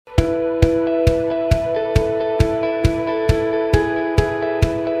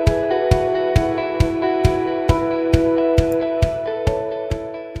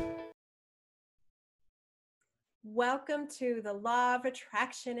welcome to the Law of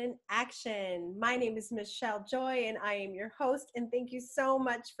Attraction in Action. My name is Michelle Joy and I am your host, and thank you so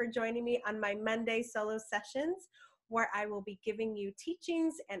much for joining me on my Monday solo sessions where I will be giving you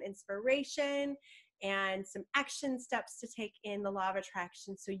teachings and inspiration and some action steps to take in the Law of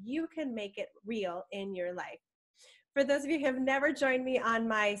Attraction so you can make it real in your life. For those of you who have never joined me on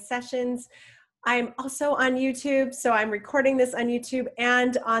my sessions, I'm also on YouTube, so I'm recording this on YouTube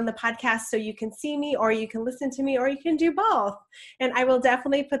and on the podcast so you can see me or you can listen to me or you can do both. And I will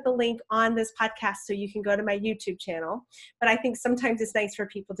definitely put the link on this podcast so you can go to my YouTube channel. But I think sometimes it's nice for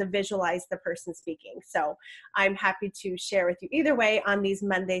people to visualize the person speaking. So I'm happy to share with you either way on these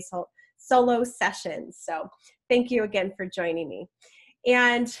Monday solo sessions. So thank you again for joining me.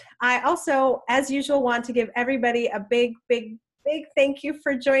 And I also, as usual, want to give everybody a big thank you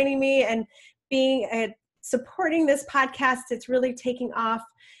for joining me and supporting this podcast. It's really taking off.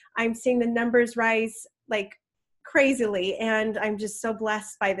 I'm seeing the numbers rise like crazily, and I'm just so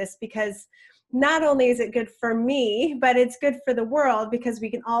blessed by this because not only is it good for me, but it's good for the world because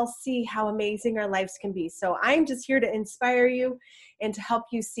we can all see how amazing our lives can be. So I'm just here to inspire you and to help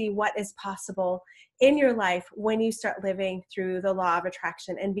you see what is possible in your life when you start living through the law of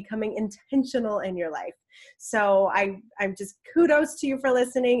attraction and becoming intentional in your life. So I'm just kudos to you for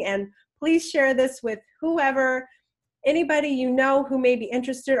listening, and please share this with whoever, anybody you know who may be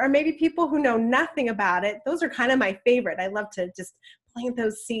interested, or maybe people who know nothing about it. Those are kind of my favorite. I love to just plant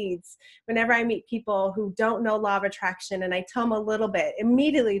those seeds. Whenever I meet people who don't know law of attraction and I tell them a little bit,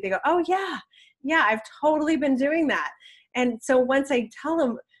 immediately they go, oh yeah, I've totally been doing that. And so once I tell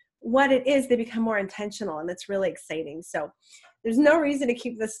them what it is, they become more intentional, and it's really exciting. So there's no reason to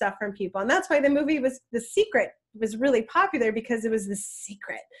keep this stuff from people. And that's why the movie The Secret was really popular, because it was the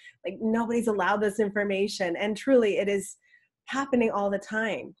secret. Like, nobody's allowed this information. And truly, it is happening all the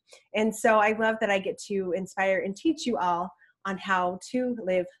time. And so I love that I get to inspire and teach you all on how to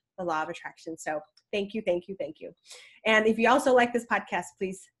live the law of attraction. So thank you. And if you also like this podcast,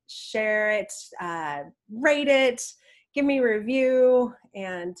 please share it, rate it, give me a review,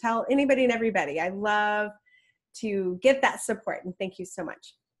 and tell anybody and everybody. I love to get that support, and thank you so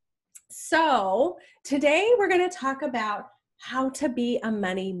much. So today we're going to talk about how to be a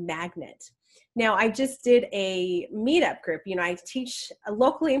money magnet. Now, I just did a meetup group. You know, I teach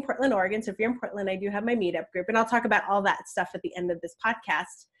locally in Portland, Oregon. So if you're in Portland, I do have my meetup group, and I'll talk about all that stuff at the end of this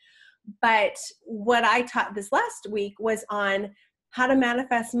podcast. But what I taught this last week was on how to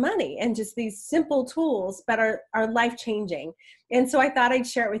manifest money, and just these simple tools that are life-changing. And so I thought I'd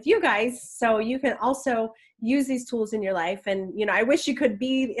share it with you guys so you can also use these tools in your life. And, you know, I wish you could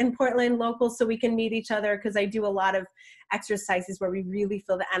be in Portland local so we can meet each other, because I do a lot of exercises where we really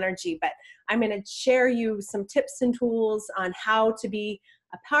feel the energy. But I'm going to share you some tips and tools on how to be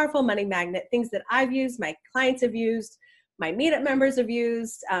a powerful money magnet, things that I've used, my clients have used, my meetup members have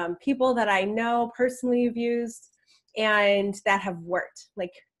used, people that I know personally have used, and that have worked,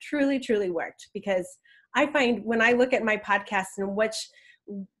 like truly worked. Because I find when I look at my podcasts and which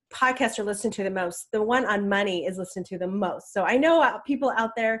podcasts are listened to the most, the one on money is listened to the most. So I know people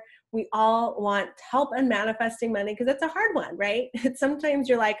out there, we all want help in manifesting money, because it's a hard one, right? Sometimes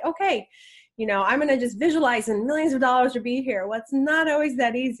you're like, okay, you know, I'm going to just visualize and millions of dollars will be here. Well, it's not always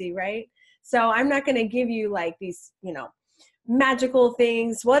that easy, right? So I'm not going to give you like these, you know, magical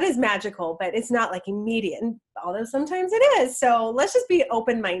things. Well, it is magical, but it's not like immediate, although sometimes it is. So let's just be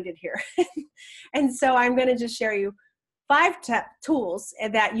open-minded here. And so I'm going to just share you 5 tools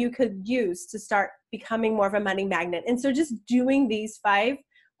that you could use to start becoming more of a money magnet. And so just doing these 5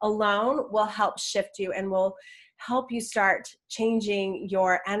 alone will help shift you and will help you start changing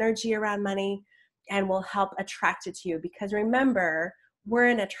your energy around money, and will help attract it to you. Because remember, we're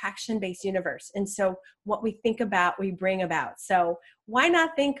an attraction-based universe. And so what we think about, we bring about. So why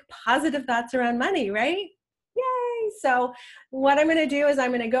not think positive thoughts around money, right? Yay! So what I'm going to do is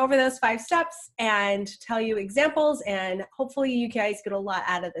I'm going to go over those 5 steps and tell you examples, and hopefully you guys get a lot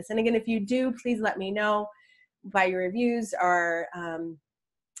out of this. And again, if you do, please let me know by your reviews, or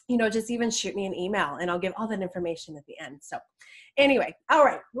you know, just even shoot me an email, and I'll give all that information at the end. So anyway, all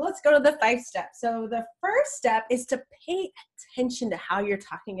right, let's go to the 5 steps. So the first step is to pay attention to how you're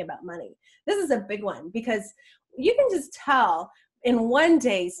talking about money. This is a big one, because you can just tell in one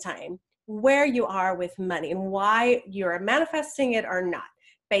day's time where you are with money and why you're manifesting it or not,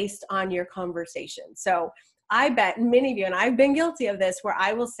 based on your conversation. So I bet many of you, and I've been guilty of this, where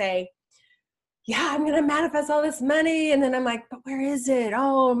I will say, yeah, I'm going to manifest all this money. And then I'm like, but where is it?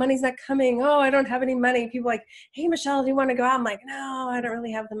 Oh, money's not coming. Oh, I don't have any money. People are like, hey, Michelle, do you want to go out? I'm like, no, I don't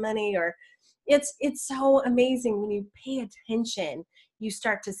really have the money. Or it's so amazing when you pay attention, you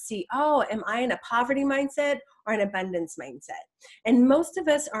start to see, oh, am I in a poverty mindset, or an abundance mindset. And most of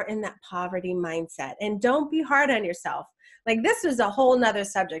us are in that poverty mindset. And don't be hard on yourself. Like, this is a whole nother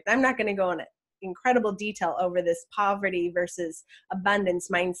subject. I'm not going to go into incredible detail over this poverty versus abundance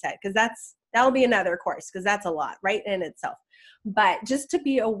mindset, because that'll be another course, because that's a lot right in itself. But just to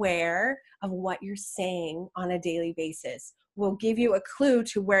be aware of what you're saying on a daily basis will give you a clue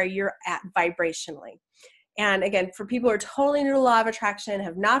to where you're at vibrationally. And again, for people who are totally new to law of attraction,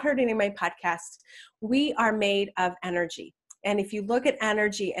 have not heard any of my podcasts, we are made of energy. And if you look at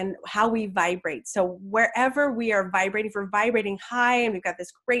energy and how we vibrate, so wherever we are vibrating, if we're vibrating high and we've got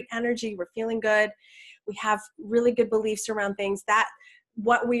this great energy, we're feeling good, we have really good beliefs around things, that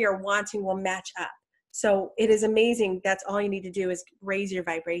what we are wanting will match up. So it is amazing. That's all you need to do is raise your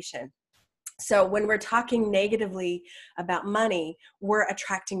vibration. So when we're talking negatively about money, we're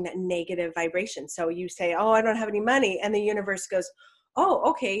attracting that negative vibration. So you say, oh, I don't have any money. And the universe goes, oh,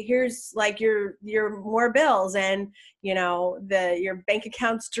 okay, here's like your more bills, and your bank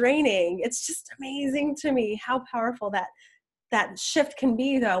account's draining. It's just amazing to me how powerful that shift can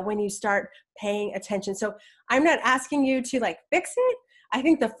be, though, when you start paying attention. So I'm not asking you to like fix it. I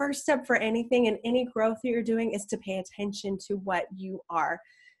think the first step for anything and any growth that you're doing is to pay attention to what you are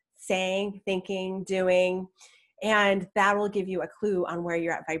saying, thinking, doing, and that will give you a clue on where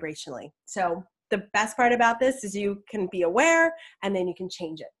you're at vibrationally. So the best part about this is you can be aware and then you can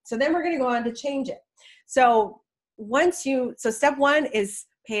change it. So then we're going to go on to change it. So step one is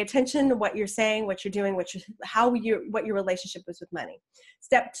pay attention to what you're saying, what you're doing, what your relationship is with money.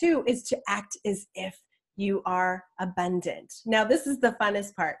 Step two is to act as if you are abundant. Now, this is the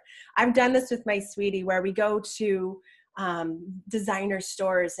funnest part. I've done this with my sweetie, where we go to designer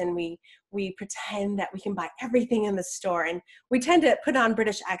stores and we pretend that we can buy everything in the store, and we tend to put on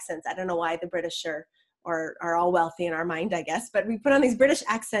British accents. I don't know why the British are all wealthy in our mind, I guess, but we put on these British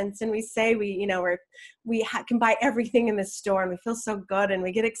accents and we say we can buy everything in the store, and we feel so good and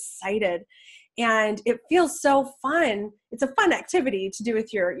we get excited. And it feels so fun. It's a fun activity to do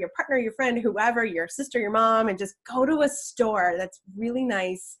with your partner, your friend, whoever, your sister, your mom, and just go to a store that's really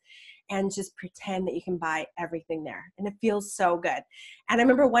nice and just pretend that you can buy everything there. And it feels so good. And I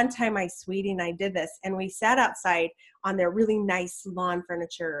remember one time my sweetie and I did this, and we sat outside on their really nice lawn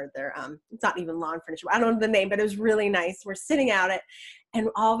furniture. It's not even lawn furniture. I don't know the name, but it was really nice. We're sitting out and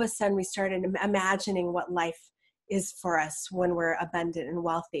all of a sudden we started imagining what life is for us when we're abundant and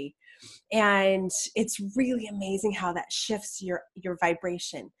wealthy. And it's really amazing how that shifts your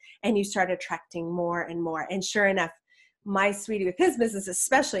vibration, and you start attracting more and more. And sure enough, my sweetie with his business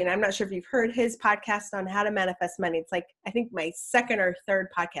especially, and I'm not sure if you've heard his podcast on how to manifest money. It's like, I think my second or third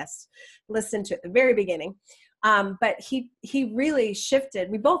podcast, listen to at the very beginning. But he really shifted,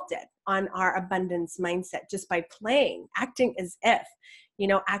 we both did, on our abundance mindset just by acting as if.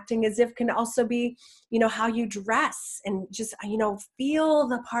 Acting as if can also be, how you dress, and just, feel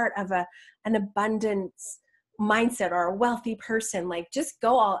the part of an abundance mindset or a wealthy person. Like, just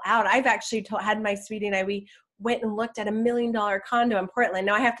go all out. I've actually had my sweetie and we went and looked at $1 million condo in Portland.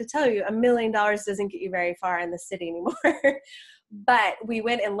 Now I have to tell you, $1 million doesn't get you very far in the city anymore. But we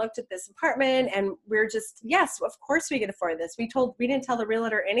went and looked at this apartment, and we're just, yes, of course we could afford this. We didn't tell the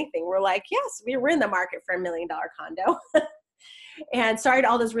realtor anything. We're like, yes, we're in the market for $1 million condo. And sorry to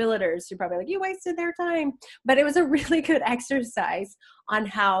all those realtors who probably like, you wasted their time. But it was a really good exercise on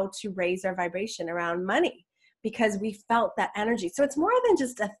how to raise our vibration around money, because we felt that energy. So it's more than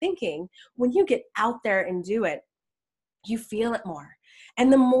just a thinking. When you get out there and do it, you feel it more.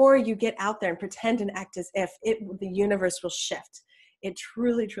 And the more you get out there and pretend and act as if, the universe will shift. It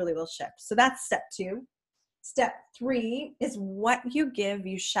truly, truly will shift. So that's step two. Step three is what you give,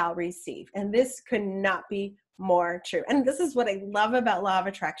 you shall receive. And this could not be more true. And this is what I love about law of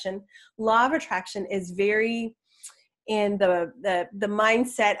attraction. Law of attraction is very in the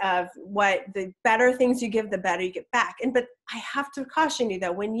mindset of what the better things you give, the better you get back. But I have to caution you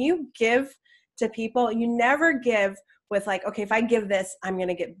though, when you give to people, you never give with like, okay, if I give this, I'm going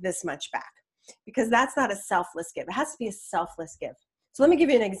to get this much back, because that's not a selfless give. It has to be a selfless give. So let me give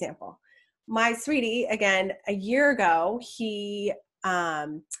you an example. My sweetie, again, a year ago, I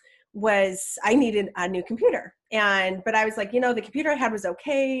needed a new computer. But I was like, the computer I had was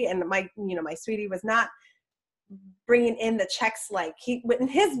okay. And my sweetie was not bringing in the checks. Like in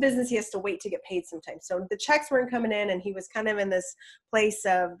his business, he has to wait to get paid sometimes. So the checks weren't coming in, and he was kind of in this place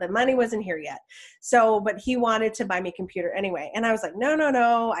of the money wasn't here yet. So, but he wanted to buy me a computer anyway. And I was like,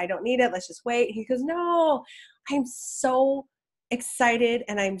 no, I don't need it. Let's just wait. He goes, no, I'm so excited.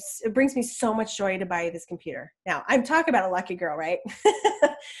 And it brings me so much joy to buy this computer. Now I'm talking about a lucky girl, right?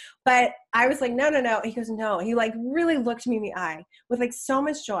 But I was like, no. He goes, no. He like really looked me in the eye with like so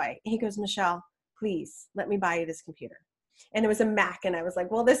much joy. He goes, Michelle, please let me buy you this computer. And it was a Mac. And I was like,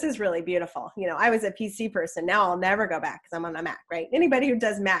 well, this is really beautiful. You know, I was a PC person. Now I'll never go back because I'm on a Mac, right? Anybody who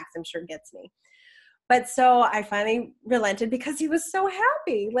does Macs, I'm sure gets me. But so I finally relented because he was so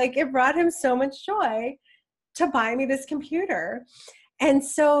happy. Like, it brought him so much joy to buy me this computer. And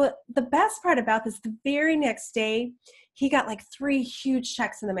so the best part about this, the very next day, he got like 3 huge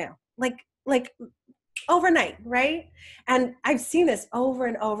checks in the mail, like overnight, right? And I've seen this over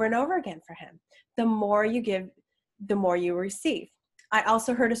and over and over again for him. The more you give, the more you receive. I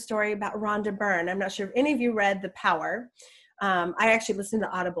also heard a story about Rhonda Byrne. I'm not sure if any of you read The Power. I actually listen to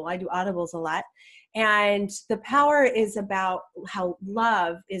Audible. I do Audibles a lot. And The Power is about how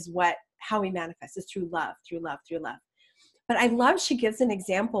love is how we manifest. It's through love, through love, through love. But I love, she gives an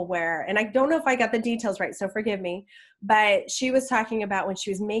example where, and I don't know if I got the details right, so forgive me, but she was talking about when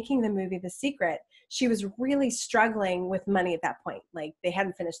she was making the movie The Secret, she was really struggling with money at that point. Like, they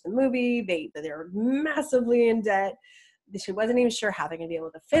hadn't finished the movie, they were massively in debt. She wasn't even sure how they're going to be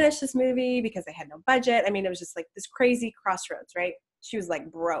able to finish this movie because they had no budget. I mean, it was just like this crazy crossroads, right? She was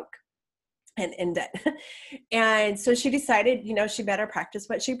like broke and in debt. And so she decided, you know, she better practice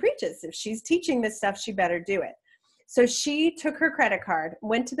what she preaches. If she's teaching this stuff, she better do it. So she took her credit card,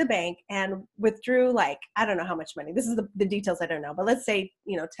 went to the bank, and withdrew, like, I don't know how much money. This is the details I don't know, but let's say,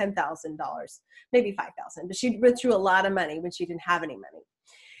 you know, $10,000, maybe $5,000. But she withdrew a lot of money when she didn't have any money.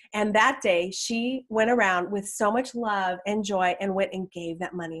 And that day, she went around with so much love and joy and went and gave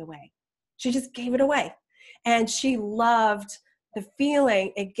that money away. She just gave it away. And she loved the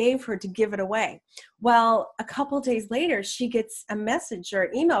feeling it gave her to give it away. Well, a couple of days later, she gets a message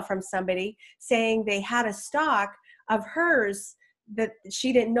or email from somebody saying they had a stock of hers that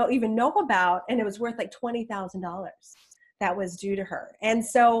she didn't even know about, and it was worth like $20,000 that was due to her. And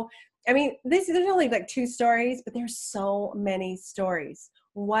so, I mean, there's only like 2 stories, but there's so many stories.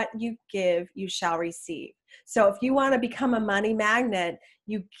 What you give, you shall receive. So if you want to become a money magnet,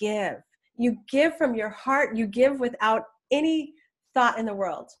 you give. You give from your heart. You give without any thought in the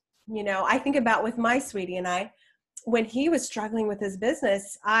world. You know, I think about with my sweetie and I, when he was struggling with his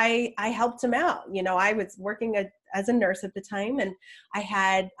business, I helped him out. You know, I was working as a nurse at the time, and I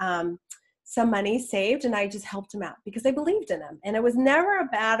had some money saved, and I just helped him out because I believed in him. And it was never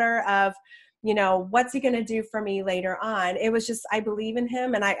a matter of, you know, what's he going to do for me later on? It was just, I believe in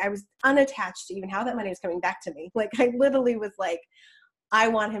him, and I was unattached to even how that money was coming back to me. Like, I literally was like, I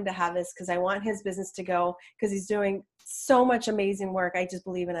want him to have this because I want his business to go, because he's doing so much amazing work. I just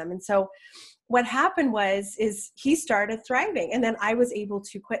believe in him. And so what happened is he started thriving, and then I was able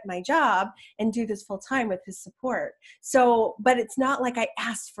to quit my job and do this full time with his support. So, but it's not like I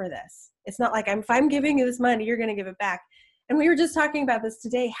asked for this. It's not like if I'm giving you this money, you're going to give it back. And we were just talking about this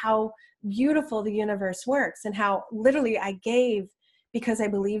today, how beautiful the universe works, and how literally I gave because I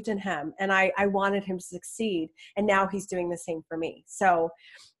believed in him, and I wanted him to succeed. And now he's doing the same for me. So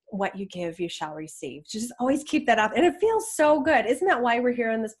what you give, you shall receive. Just always keep that up. And it feels so good. Isn't that why we're here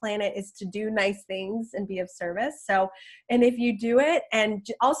on this planet, is to do nice things and be of service? So, and if you do it, and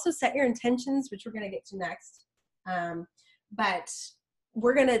also set your intentions, which we're going to get to next. But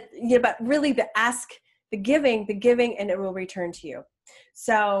we're going to, but really the giving, and it will return to you.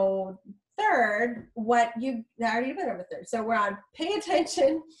 So third, I already went over third. So we're on pay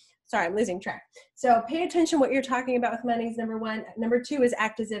attention. Sorry, I'm losing track. So pay attention what you're talking about with money is number 1. Number 2 is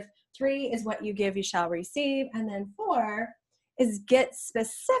act as if. 3 is what you give, you shall receive. And then 4 is get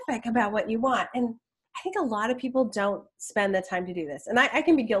specific about what you want. And I think a lot of people don't spend the time to do this. And I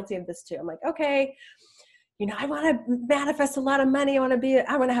can be guilty of this too. I'm like, okay, you know, I want to manifest a lot of money. I want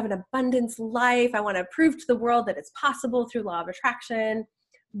to have an abundance life. I want to prove to the world that it's possible through law of attraction,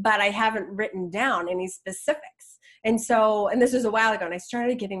 but I haven't written down any specifics. And this was a while ago, and I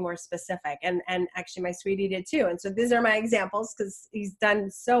started getting more specific, and actually my sweetie did too. And so these are my examples because he's done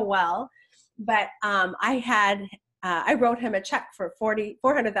so well. But I wrote him a check for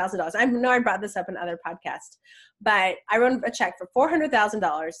 $400,000. I know I brought this up in other podcasts, but I wrote him a check for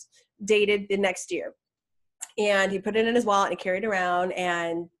 $400,000 dated the next year. And he put it in his wallet and he carried it around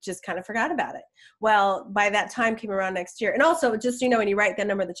and just kind of forgot about it. Well, by that time came around next year. And also, just, you know, when you write that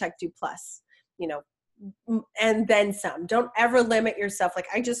number of the check, do plus, you know, and then some. Don't ever limit yourself. Like,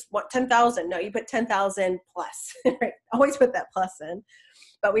 I just want 10,000. No, you put 10,000 plus. Right? Always put that plus in.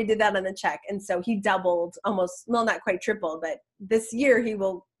 But we did that on the check. And so he doubled, almost, well, not quite tripled, but this year he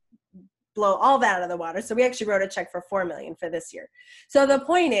will blow all that out of the water. So we actually wrote a check for $4 million for this year. So the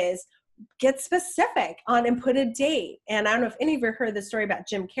point is, get specific on and put a date. And I don't know if any of you heard the story about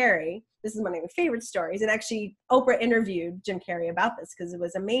Jim Carrey. This is one of my favorite stories. And actually, Oprah interviewed Jim Carrey about this because it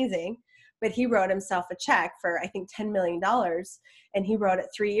was amazing. but he wrote himself a check for, I think, $10 million. And he wrote it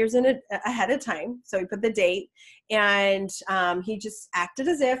 3 years ahead of time. So he put the date, and he just acted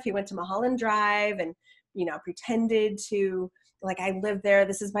as if he went to Mulholland Drive and, pretended to, like, I live there,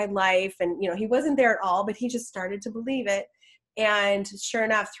 this is my life. And, he wasn't there at all, but he just started to believe it. And sure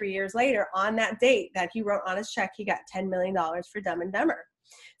enough, 3 years later, on that date that he wrote on his check, he got $10 million for Dumb and Dumber.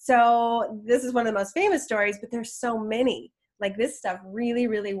 So this is one of the most famous stories, but there's so many. Like, this stuff really,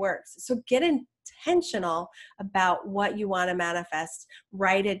 really works. So get intentional about what you want to manifest.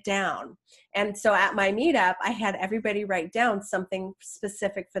 Write it down. And so at my meetup, I had everybody write down something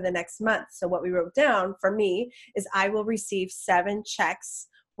specific for the next month. So what we wrote down for me is I will receive 7 checks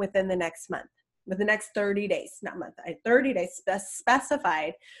within the next month. With the next 30 days, not month, 30 days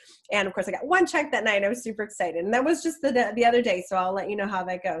specified. And of course, I got 1 check that night. I was super excited. And that was just the other day. So I'll let you know how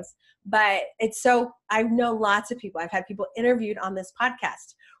that goes. But I know lots of people. I've had people interviewed on this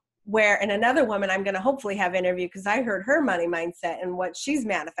podcast and another woman I'm going to hopefully have interviewed, because I heard her money mindset and what she's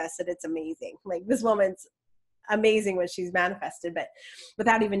manifested. It's amazing. Like, this woman's amazing what she's manifested, but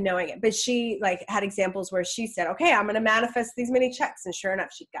without even knowing it. But she had examples where she said, okay, I'm going to manifest these many checks. And sure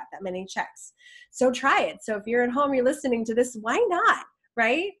enough, she got that many checks. So try it. So if you're at home, you're listening to this, why not?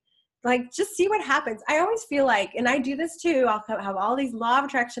 Right? Like, just see what happens. I always feel like, and I do this too, I'll have all these law of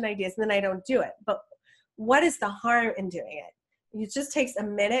attraction ideas and then I don't do it. But what is the harm in doing it? It just takes a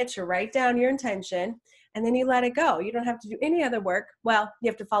minute to write down your intention, and then you let it go. You don't have to do any other work. Well, you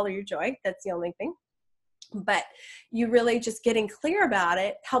have to follow your joy. That's the only thing. But you really just getting clear about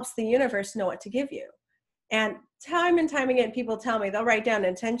it helps the universe know what to give you. And time again, people tell me they'll write down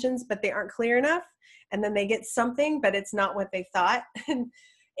intentions, but they aren't clear enough. And then they get something, but it's not what they thought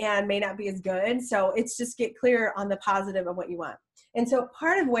and may not be as good. So it's just get clear on the positive of what you want. And so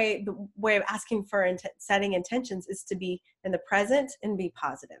part of the way of asking for setting intentions is to be in the present and be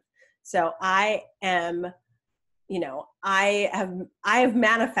positive. So I have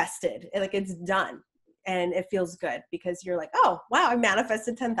manifested, like, it's done. And it feels good because you're like, oh, wow, I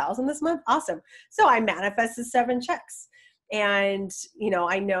manifested 10,000 this month. Awesome. So I manifested 7 checks, and,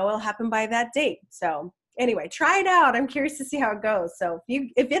 I know it'll happen by that date. So anyway, try it out. I'm curious to see how it goes. So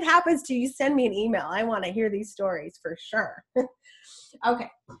if it happens to you, send me an email. I want to hear these stories for sure. Okay.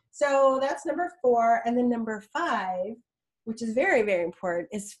 So that's number 4. And then number 5, which is very, very important,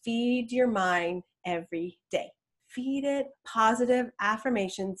 is feed your mind every day. Feed it positive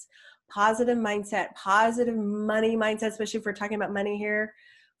affirmations, positive mindset, positive money mindset, especially if we're talking about money here.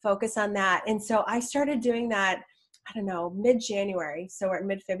 Focus on that. And so I started doing that, I don't know, mid-January. So we're at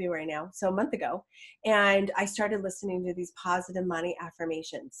mid-February now, so a month ago. And I started listening to these positive money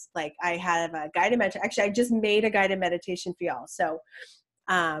affirmations. Like, I have a guided meditation. Actually, I just made a guided meditation for y'all. So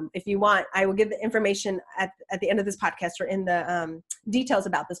if you want, I will give the information at the end of this podcast, or in the details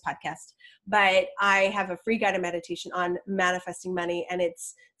about this podcast. But I have a free guided meditation on manifesting money, and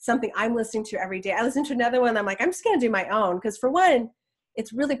it's something I'm listening to every day. I listen to another one, I'm like, I'm just going to do my own, because for one,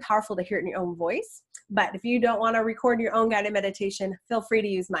 it's really powerful to hear it in your own voice. But if you don't want to record your own guided meditation, feel free to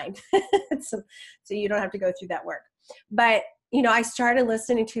use mine. so you don't have to go through that work. But I started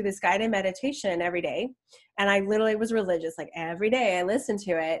listening to this guided meditation every day, and I literally was religious. Like, every day I listened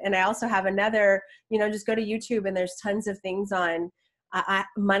to it. And I also have another, just go to YouTube, and there's tons of things on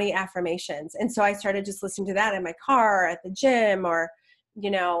money affirmations. And so I started just listening to that in my car, or at the gym, or,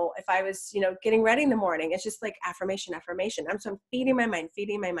 if I was, getting ready in the morning. It's just like affirmation. I'm feeding my mind.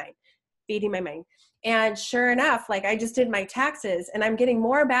 And sure enough, like, I just did my taxes, and I'm getting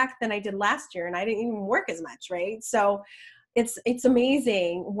more back than I did last year, and I didn't even work as much, right? So it's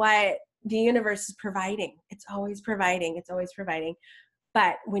amazing what the universe is providing. It's always providing.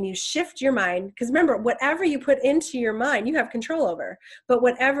 But when you shift your mind, because remember, whatever you put into your mind, you have control over. But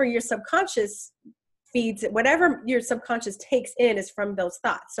whatever your subconscious feeds, whatever your subconscious takes in is from those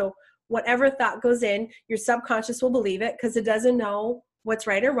thoughts. So whatever thought goes in, your subconscious will believe it, because it doesn't know what's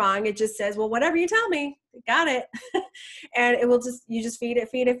right or wrong. It just says, well, whatever you tell me, got it. And you just feed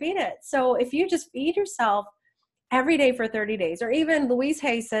it. So if you just feed yourself every day for 30 days, or even Louise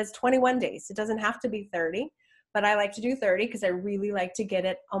Hay says 21 days. It doesn't have to be 30, but I like to do 30 because I really like to get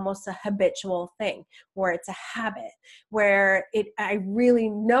it almost a habitual thing, where it's a habit, where I really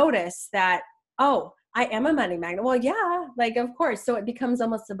notice that, oh, I am a money magnet. Well, yeah, like, of course. So it becomes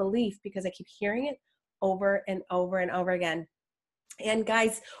almost a belief because I keep hearing it over and over and over again. And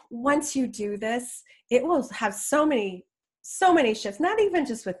guys, once you do this, it will have so many so many shifts, not even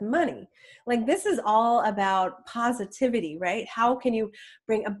just with money. Like this is all about positivity, right? How can you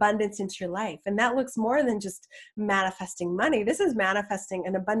bring abundance into your life? And that looks more than just manifesting money. This is manifesting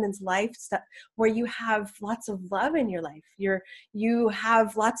an abundance lifestyle where you have lots of love in your life. You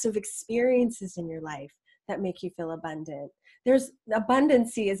have lots of experiences in your life that make you feel abundant. There's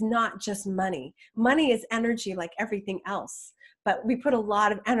abundancy is not just money. Money is energy like everything else, but we put a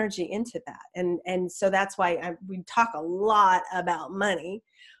lot of energy into that. And so that's why we talk a lot about money.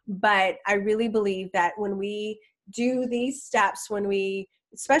 But I really believe that when we do these steps,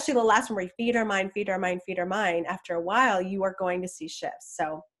 especially the last one where we feed our mind, feed our mind, feed our mind, after a while, you are going to see shifts.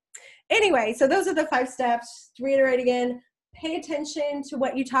 So anyway, so those are the 5 steps. To reiterate again, pay attention to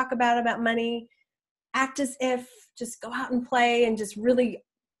what you talk about money. Act as if, just go out and play and just really,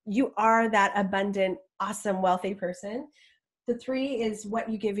 you are that abundant, awesome, wealthy person. The 3 is what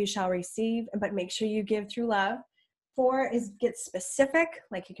you give, you shall receive, but make sure you give through love. 4 is get specific,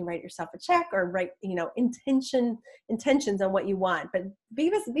 like you can write yourself a check or write, intentions on what you want, but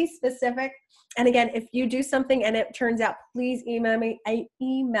be specific. And again, if you do something and it turns out, please email me. I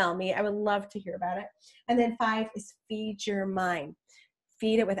would love to hear about it. And then 5 is feed your mind.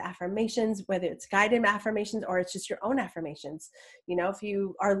 Feed it with affirmations, whether it's guided affirmations or it's just your own affirmations. If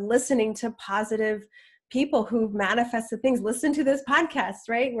you are listening to positive people who've manifested things, listen to this podcast,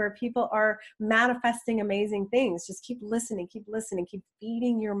 right? Where people are manifesting amazing things. Just keep listening, keep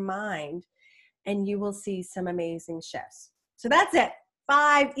feeding your mind, and you will see some amazing shifts. So that's it.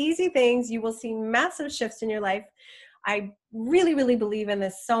 5 easy things. You will see massive shifts in your life. I really, really believe in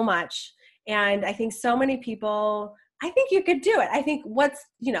this so much. And I think so many people, I think you could do it. I think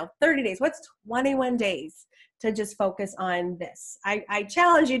 30 days, what's 21 days to just focus on this? I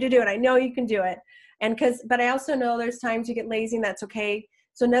challenge you to do it. I know you can do it. But I also know there's times you get lazy, and that's okay.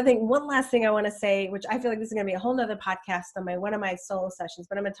 So one last thing I want to say, which I feel like this is going to be a whole nother podcast on one of my solo sessions,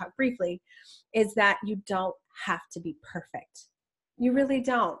 but I'm going to talk briefly, is that you don't have to be perfect. You really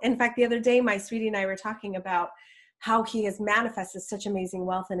don't. In fact, the other day, my sweetie and I were talking about how he has manifested such amazing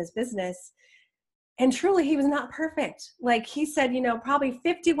wealth in his business. And truly, he was not perfect. Like he said, probably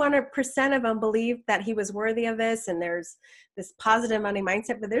 51% of them believed that he was worthy of this. And there's this positive money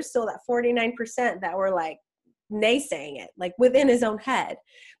mindset, but there's still that 49% that were like naysaying it, like within his own head.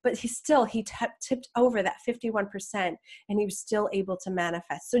 But he tipped over that 51%, and he was still able to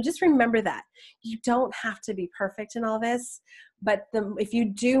manifest. So just remember that you don't have to be perfect in all this, but if you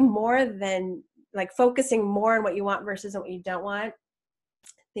do more than like focusing more on what you want versus what you don't want,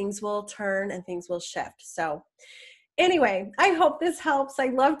 things will turn and things will shift. So anyway, I hope this helps. I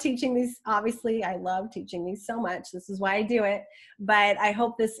love teaching these. Obviously, I love teaching these so much. This is why I do it. But I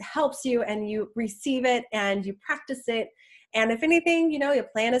hope this helps you and you receive it and you practice it. And if anything, you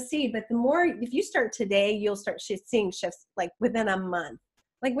plant a seed. But if you start today, you'll start seeing shifts like within a month.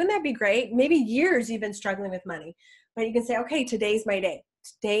 Like, wouldn't that be great? Maybe years you've been struggling with money. But you can say, okay, today's my day.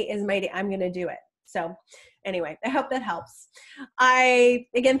 Today is my day. I'm going to do it. So anyway, I hope that helps.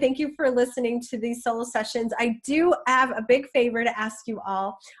 Again, thank you for listening to these solo sessions. I do have a big favor to ask you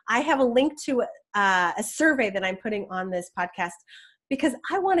all. I have a link to a survey that I'm putting on this podcast because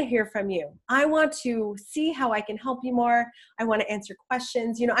I want to hear from you. I want to see how I can help you more. I want to answer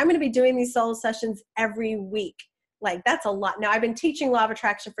questions. I'm going to be doing these solo sessions every week. Like, that's a lot. Now, I've been teaching Law of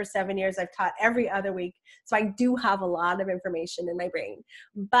Attraction for 7 years. I've taught every other week. So I do have a lot of information in my brain,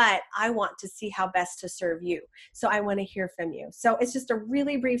 but I want to see how best to serve you. So I want to hear from you. So it's just a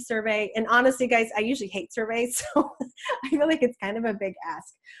really brief survey. And honestly, guys, I usually hate surveys. So I feel like it's kind of a big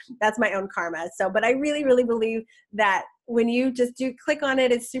ask. That's my own karma. But I really, really believe that when you just click on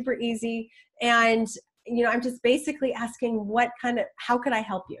it, it's super easy. And, I'm just basically asking how could I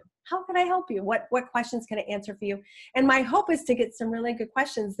help you? How can I help you? What questions can I answer for you? And my hope is to get some really good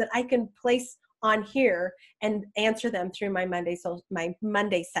questions that I can place on here and answer them through my Monday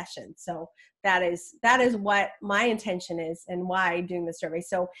session. So that is what my intention is and why I'm doing the survey.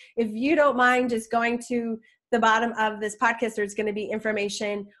 So if you don't mind just going to the bottom of this podcast, there's going to be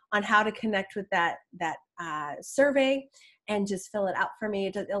information on how to connect with that survey and just fill it out for me.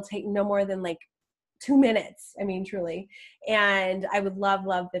 It'll take no more than 2 minutes. I mean, truly. And I would love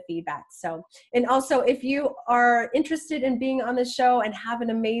the feedback. So, and also if you are interested in being on the show and have an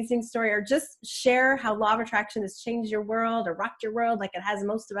amazing story, or just share how Law of Attraction has changed your world or rocked your world like it has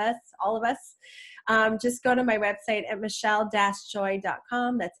most of us, all of us, just go to my website at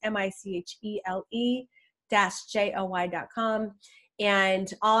michelle-joy.com. That's MICHELE-JOY.com.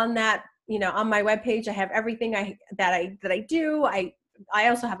 And on that, on my webpage, I have everything that I do. I I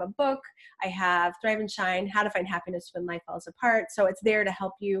also have a book. I have Thrive and Shine, How to Find Happiness When Life Falls Apart. So it's there to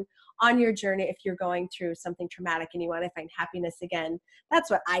help you on your journey if you're going through something traumatic and you want to find happiness again. That's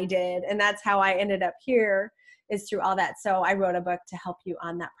what I did. And that's how I ended up here, is through all that. So I wrote a book to help you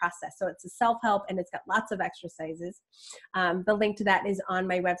on that process. So it's a self-help and it's got lots of exercises. The link to that is on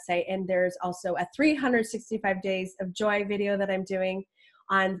my website. And there's also a 365 days of joy video that I'm doing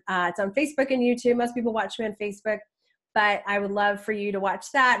on, it's on Facebook and YouTube. Most people watch me on Facebook, but I would love for you to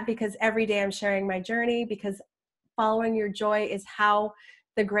watch that, because every day I'm sharing my journey, because following your joy is how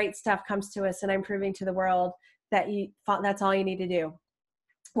the great stuff comes to us. And I'm proving to the world that that's all you need to do.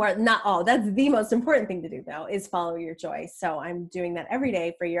 Or not all, that's the most important thing to do though, is follow your joy. So I'm doing that every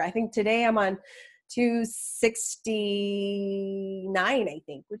day for a year. I think today I'm on 269, I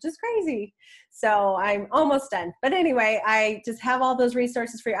think, which is crazy. So I'm almost done. But anyway, I just have all those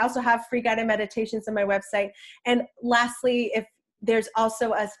resources for you. I also have free guided meditations on my website. And lastly, if there's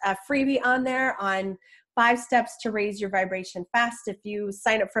also a freebie on there on 5 steps to raise your vibration fast. If you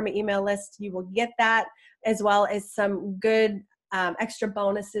sign up for my email list, you will get that, as well as some good extra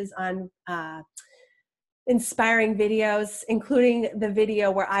bonuses on inspiring videos, including the video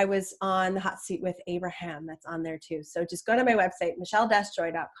where I was on the hot seat with Abraham. That's on there too. So just go to my website,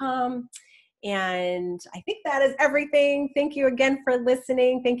 michelle-joy.com. And I think that is everything. Thank you again for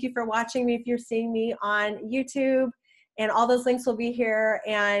listening. Thank you for watching me if you're seeing me on YouTube. And all those links will be here.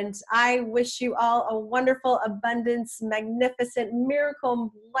 And I wish you all a wonderful, abundance, magnificent,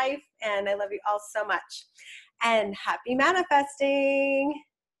 miracle life. And I love you all so much. And happy manifesting.